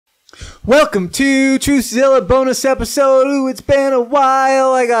Welcome to Truthzilla Bonus episode. Ooh, it's been a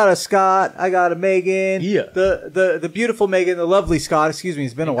while. I got a Scott. I got a Megan. Yeah. The beautiful Megan, the lovely Scott. Excuse me.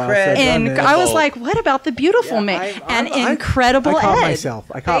 It's been a while. And I was like, what about the beautiful Megan? And incredible Ed.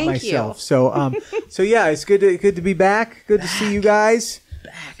 I caught myself. So yeah, it's good to be back. Good to see you guys.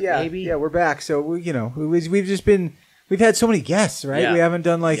 Back, baby. Yeah, we're back. So we've had so many guests, right? Yeah. We haven't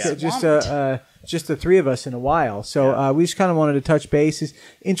done just the three of us in a while. So we just kind of wanted to touch bases.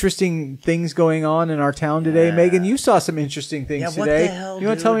 Interesting things going on in our town today. Megan, you saw some interesting things today. What the hell, you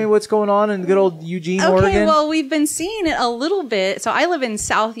want to tell me what's going on in good old Eugene, Oregon? Okay, well, we've been seeing it a little bit. So I live in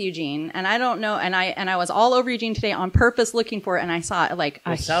South Eugene, and I don't know, and I was all over Eugene today on purpose looking for it, and I saw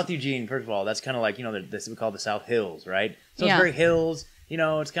it South Eugene, first of all, that's kind of like, this we call the South Hills, right? So it's very hills.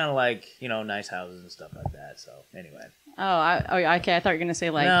 It's kind of like, nice houses and stuff like that. So anyway. Okay. I thought you were gonna say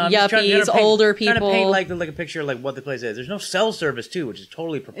yuppies, older people. Trying to paint like a picture of like what the place is. There's no cell service too, which is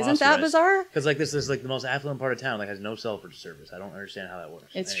totally preposterous. Isn't that bizarre? Because this is like the most affluent part of town, has no cell service. I don't understand how that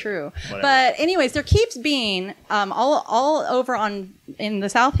works. It's true. Whatever. But anyways, there keeps being all over in the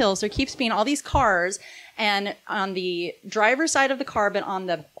South Hills. There keeps being all these cars, and on the driver's side of the car, but on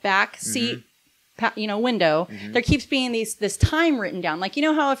the back seat. Window, there keeps being this time written down. Like,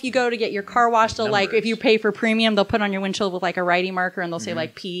 how if you go to get your car washed, they'll if you pay for premium, they'll put on your windshield with a writing marker and they'll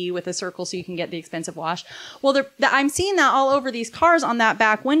say P with a circle so you can get the expensive wash. Well, I'm seeing that all over these cars on that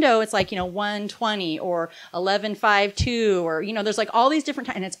back window. It's 120 or 1152 or, there's all these different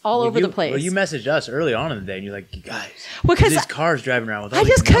times and it's all over the place. Well, you messaged us early on in the day and you're like, you guys, because these cars driving around with all I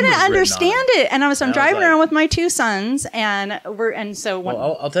just these couldn't understand it. And I'm driving around with my two sons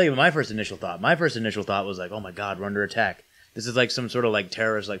I'll tell you my first initial thought. My first initial thought was like, oh my God, we're under attack. This is some sort of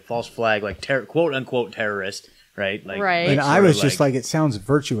terrorist, false flag, quote unquote terrorist, right? Right. And I was just it sounds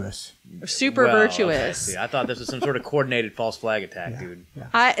virtuous. Super virtuous. Okay. I thought this was some sort of coordinated false flag attack, dude.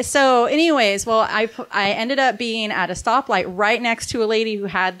 Yeah. So anyways, I ended up being at a stoplight right next to a lady who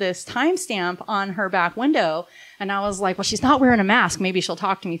had this timestamp on her back window. And I was like, well, she's not wearing a mask. Maybe she'll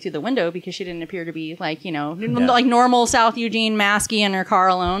talk to me through the window because she didn't appear to be like normal South Eugene masky in her car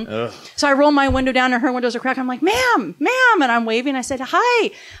alone. Ugh. So I rolled my window down and her windows are cracked. I'm like, ma'am. And I'm waving. I said, hi.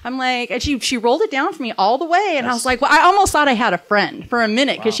 I'm like, and she rolled it down for me all the way. And I was like, well, I almost thought I had a friend for a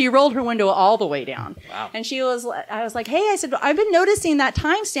minute because she rolled her window all the way down. Wow. And I was like, hey, I said, I've been noticing that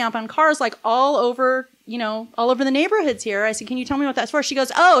timestamp on cars all over the neighborhoods here. I said, can you tell me what that's for? She goes,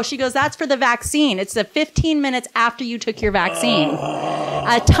 that's for the vaccine. It's the 15 minutes after you took your vaccine.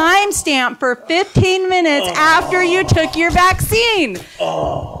 A timestamp for 15 minutes after you took your vaccine.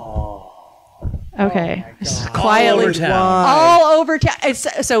 Okay. Quietly. All over town.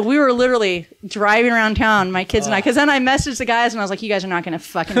 So we were literally driving around town, my kids and I, because then I messaged the guys and I was like, you guys are not going to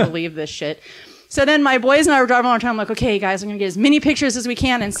fucking believe this shit. So then my boys and I were driving around town. I'm like, okay, guys, I'm going to get as many pictures as we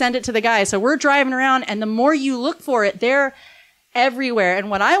can and send it to the guys. So we're driving around, and the more you look for it, they're everywhere. And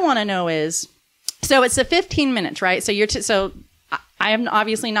what I want to know is, so it's the 15 minutes, right? So I am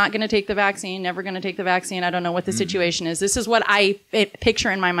obviously not going to take the vaccine, never going to take the vaccine. I don't know what the situation is. This is what I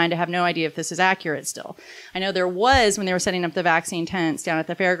picture in my mind. I have no idea if this is accurate still. I know there was, when they were setting up the vaccine tents down at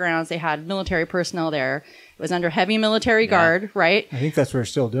the fairgrounds, they had military personnel there. It was under heavy military guard, right? I think that's what we're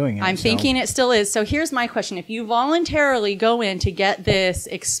still doing it. I'm thinking it still is. So here's my question. If you voluntarily go in to get this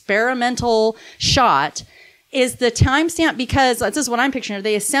experimental shot, is the timestamp, because this is what I'm picturing,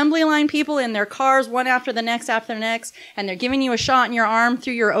 they assembly line people in their cars one after the next, and they're giving you a shot in your arm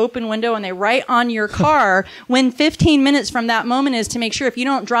through your open window, and they write on your car when 15 minutes from that moment is to make sure if you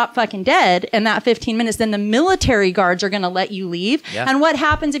don't drop fucking dead in that 15 minutes, then the military guards are going to let you leave. Yeah. And what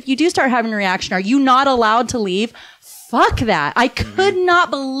happens if you do start having a reaction? Are you not allowed to leave? Fuck that. I could not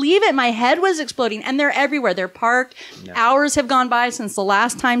believe it. My head was exploding, and they're everywhere. They're parked. No. Hours have gone by since the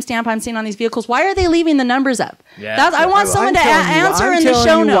last timestamp I'm seeing on these vehicles. Why are they leaving the numbers up? Yeah, I want someone to answer in the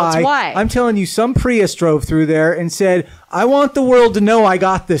show notes. Why? I'm telling you, some Prius drove through there and said, I want the world to know I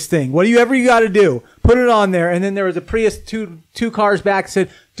got this thing. Whatever you got to do, put it on there. And then there was a Prius two cars back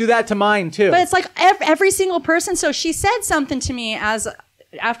said, do that to mine too. But it's like every single person. So she said something to me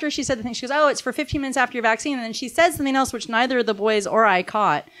after she said the thing, she goes, it's for 15 minutes after your vaccine. And then she said something else, which neither of the boys or I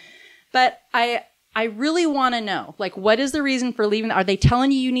caught. But I really want to know, what is the reason for leaving? Are they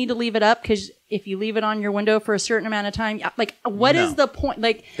telling you need to leave it up? Because if you leave it on your window for a certain amount of time, what is the point?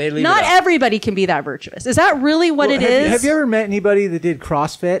 Not everybody can be that virtuous. Is that really what it is? Have you ever met anybody that did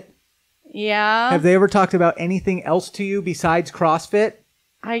CrossFit? Yeah. Have they ever talked about anything else to you besides CrossFit?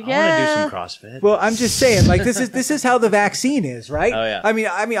 I guess. I want to do some CrossFit. Well, I'm just saying, this is how the vaccine is, right? Oh, yeah. I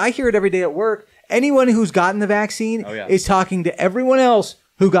mean, I hear it every day at work. Anyone who's gotten the vaccine is talking to everyone else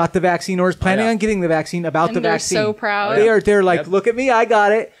who got the vaccine or is planning on getting the vaccine about the vaccine. They're so proud. They're like, look at me, I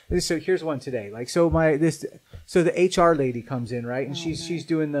got it. So here's one today. Like, so the HR lady comes in, right? And she's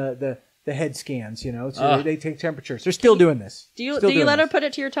doing the head scans, so they take temperatures. They're still doing this. Do you let her put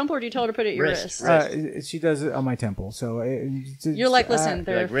it to your temple, or do you tell her to put it at your wrist? She does it on my temple. So you're like, listen,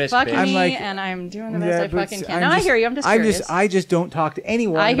 they're fucking me, and I'm doing the best I fucking can. I hear you. I'm just curious. I just don't talk to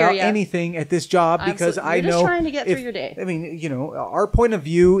anyone about anything at this job because I know. You're just trying to get through your day. I mean, our point of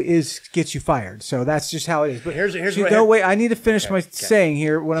view is gets you fired. So that's just how it is. But here's wait. I need to finish my saying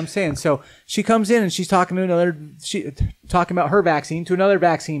here. What I'm saying. So she comes in and she's talking to talking about her vaccine to another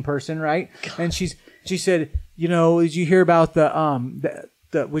vaccine person, right? God. And she said, did you hear about the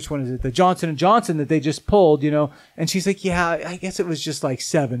which one is it? The Johnson & Johnson that they just pulled, And she's like, yeah, I guess it was just like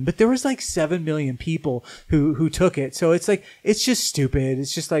 7, but there was like 7 million people who took it. So it's like, it's just stupid.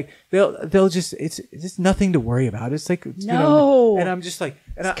 It's just like, they'll just, it's nothing to worry about. It's like, no. And I'm just like,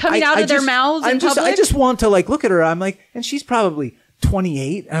 it's coming out of their mouths in public. I just want to like look at her. I'm like, and she's probably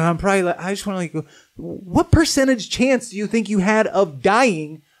 28, and I'm probably like, I just want to like, what percentage chance do you think you had of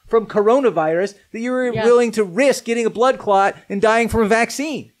dying from coronavirus that you were willing to risk getting a blood clot and dying from a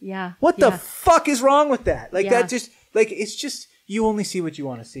vaccine? Yeah. What the fuck is wrong with that? Like that just like it's just you only see what you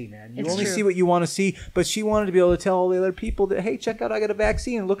want to see, man. You only see what you want to see. But she wanted to be able to tell all the other people that, hey, check out, I got a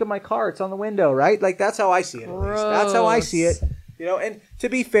vaccine. Look at my car; it's on the window, right? Like that's how I see it. At least. That's how I see it. And to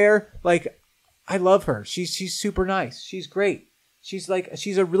be fair, like I love her. She's super nice. She's great. She's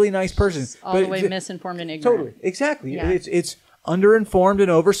a really nice person. All the way misinformed and ignorant. Totally. Exactly. Yeah. It's underinformed and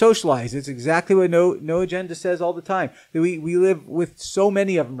over-socialized. It's exactly what No Agenda says all the time. We live with so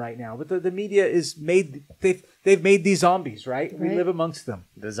many of them right now. But the media is they've made these zombies, right? We live amongst them.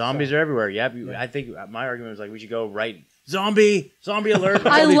 The zombies are everywhere. Yeah. I think my argument was like we should go right. Zombie alert.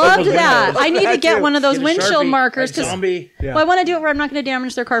 I loved that. I need to get one of those windshield markers because zombie. Well, I want to do it where I'm not going to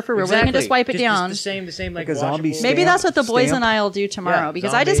damage their car for real. Exactly. We're going to just wipe it down. The same like a zombie. Maybe that's what the boys and I will do tomorrow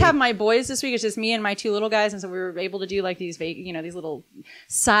because I just have my boys this week. It's just me and my 2 little guys, and so we were able to do like these these little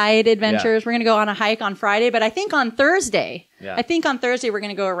side adventures. We're going to go on a hike on Friday, but I think on Thursday. Yeah. I think on Thursday we're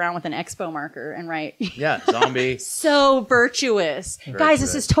going to go around with an expo marker and write. Zombie. So virtuous. Guys,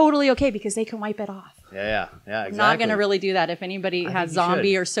 this is totally okay because they can wipe it off. Yeah, exactly. I'm not going to really do that. If anybody has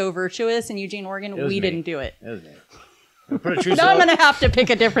zombie or so virtuous in Eugene, Oregon, we didn't do it. It was me. Now I'm going to have to pick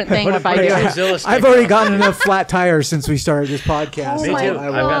a different thing if I do it. I've already gotten enough flat tires since we started this podcast. Oh my gosh.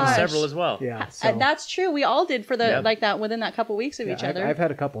 I've gotten several as well. Yeah, and that's true. We all did for like that within that couple weeks of each other. I've had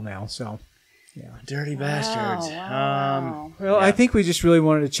a couple now, so. Yeah. Dirty bastards. Wow. I think we just really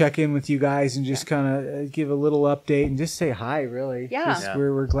wanted to check in with you guys and just kind of give a little update and just say hi, really. Yeah.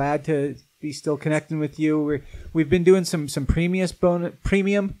 We're glad to be still connecting with you. We've been doing some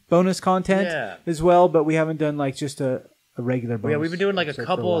premium bonus content as well, but we haven't done like just a regular bonus. Yeah, we've been doing like a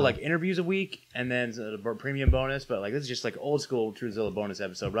couple like interviews a week and then a premium bonus, but like this is just like old school Truthzilla bonus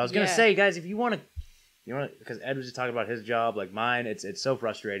episode. But I was gonna say, guys, if you want to, because Ed was just talking about his job, like mine, it's so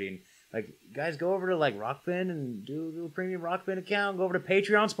frustrating. Like, guys, go over to, like, Rockfin and do a premium Rockfin account. Go over to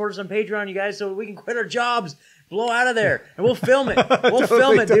Patreon, support us on Patreon, you guys, so we can quit our jobs, blow out of there, and we'll film it. We'll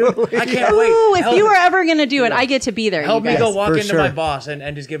film it, dude. I can't wait. Ooh, if you were ever going to do it, I get to be there. Help me go walk into my boss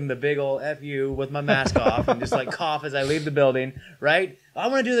and just give him the big old F you with my mask off and just, like, cough as I leave the building, right? I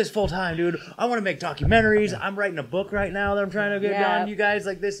want to do this full time, dude. I want to make documentaries. I'm writing a book right now that I'm trying to get done. You guys,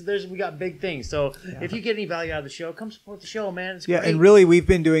 like this, we got big things. So if you get any value out of the show, come support the show, man. It's great. And really, we've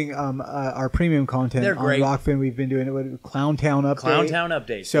been doing our premium content on Rockfin. We've been doing it with Clowntown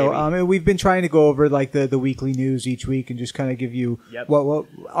Update. So we've been trying to go over like the weekly news each week and just kind of give you what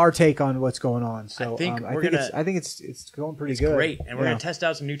our take on what's going on. So I think it's going pretty good. Great, and we're gonna test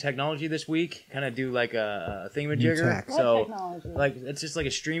out some new technology this week. Kind of do like a thingamajigger. So like it's just like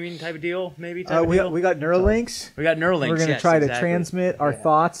a streaming type of deal, maybe. We got Neuralinks. We got Neuralinks. We're going to try to transmit our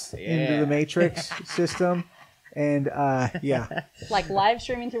thoughts into the Matrix system, and like live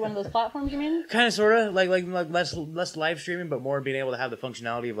streaming through one of those platforms. You mean? Kind of, sort of, like less live streaming, but more being able to have the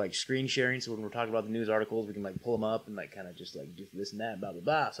functionality of like screen sharing. So when we're talking about the news articles, we can like pull them up and like kind of just like do this and that, blah blah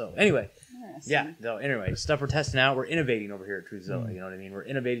blah. So anyway, So anyway, stuff we're testing out. We're innovating over here at Truthzilla. You know what I mean? We're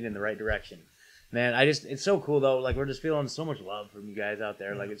innovating in the right direction. Man, it's so cool though. Like we're just feeling so much love from you guys out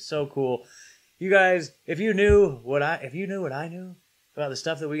there. Like it's so cool. You guys, if you knew what I knew about the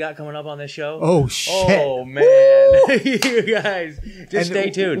stuff that we got coming up on this show. Oh shit! Oh man, you guys, just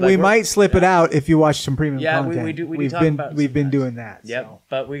stay tuned. Like, we might slip it out if you watch some premium content. we do. We've been doing that. Yep, so.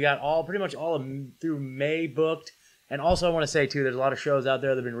 But we got pretty much all of through May booked. And also, I want to say too, there's a lot of shows out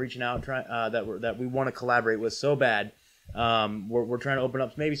there that have been reaching out, that we want to collaborate with so bad. We're trying to open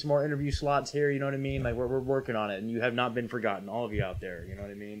up maybe some more interview slots here. You know what I mean? Like we're working on it, and you have not been forgotten, all of you out there. You know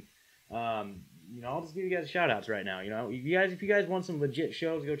what I mean? I'll just give you guys shout outs right now. If you guys want some legit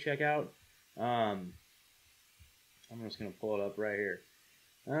shows, go check out. I'm just gonna pull it up right here.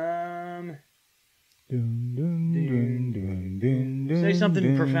 Say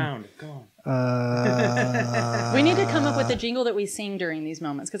something profound. Come on. We need to come up with a jingle that we sing during these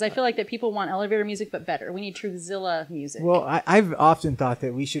moments because I feel like that people want elevator music, but better. We need Truthzilla music. Well, I've often thought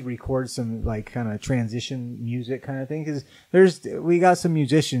that we should record some like kind of transition music kind of thing because we got some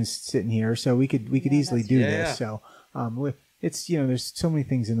musicians sitting here, so we could easily do this. So it's there's so many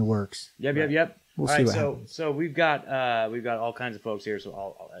things in the works. Yep. We'll see what happens. So we've got all kinds of folks here, so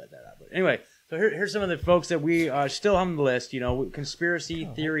I'll edit that out. But anyway. So here's some of the folks that we still on the list. Conspiracy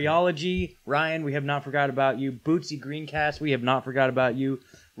Theoryology. Ryan, we have not forgot about you. Bootsy Greencast, we have not forgot about you.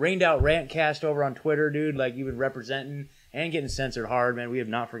 Rained Out Rantcast over on Twitter, dude. Like you've been representing and getting censored hard, man. We have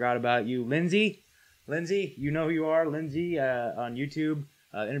not forgot about you. Lindsay, you know who you are. Lindsay on YouTube.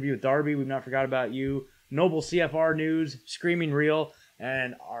 Interview with Darby, we've not forgot about you. Noble CFR News, Screaming Real,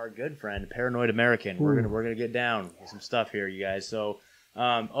 and our good friend Paranoid American. Ooh. We're gonna get down with some stuff here, you guys. So.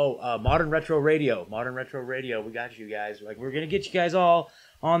 Modern Retro Radio, we got you guys. Like we're gonna get you guys all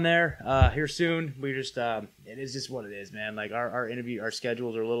on there here soon. We just it is just what it is, man. Like our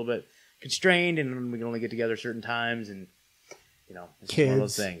schedules are a little bit constrained, and we can only get together certain times, and it's one of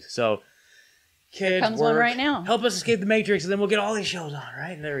those things. So kids, here comes one right now. Help us escape the Matrix, and then we'll get all these shows on,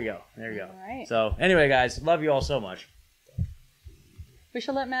 right? And there we go. All right. So anyway, guys, love you all so much. We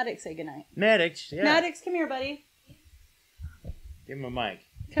should let Maddox say goodnight. Maddox, yeah. Maddox, come here, buddy. Give him a mic.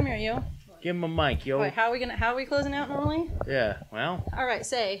 Come here, yo. Give him a mic, yo. Wait, how are we closing out normally? Yeah, well. All right,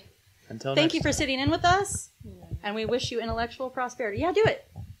 say. Until thank you for sitting in with us, and we wish you intellectual prosperity. Yeah, do it.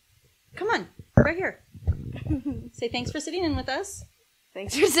 Come on, right here. Say thanks for sitting in with us.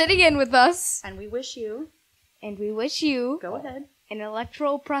 Thanks for sitting in with us. And we wish you. Go ahead.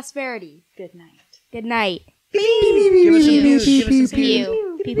 Intellectual prosperity. Good night. Good night. Give us some pew.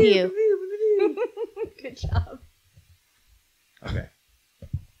 Pew. Pew. Good job.